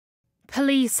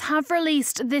Police have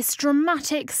released this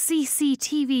dramatic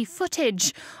CCTV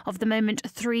footage of the moment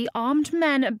 3 armed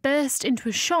men burst into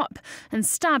a shop and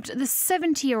stabbed the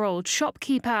 70-year-old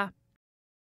shopkeeper.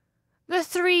 The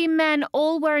 3 men,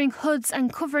 all wearing hoods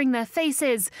and covering their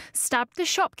faces, stabbed the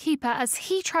shopkeeper as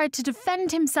he tried to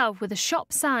defend himself with a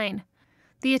shop sign.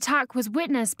 The attack was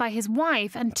witnessed by his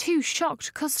wife and 2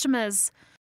 shocked customers.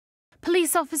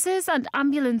 Police officers and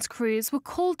ambulance crews were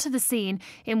called to the scene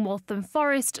in Waltham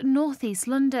Forest, northeast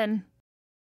London.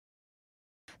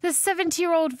 The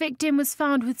 70-year-old victim was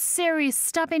found with serious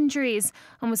stab injuries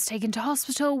and was taken to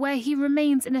hospital, where he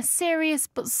remains in a serious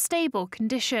but stable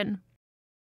condition.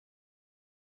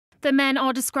 The men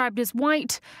are described as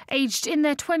white, aged in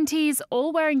their 20s,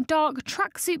 all wearing dark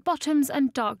tracksuit bottoms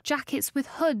and dark jackets with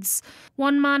hoods.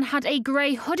 One man had a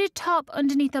grey hooded top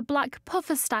underneath a black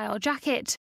puffer-style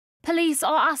jacket. Police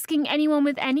are asking anyone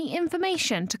with any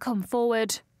information to come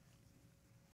forward.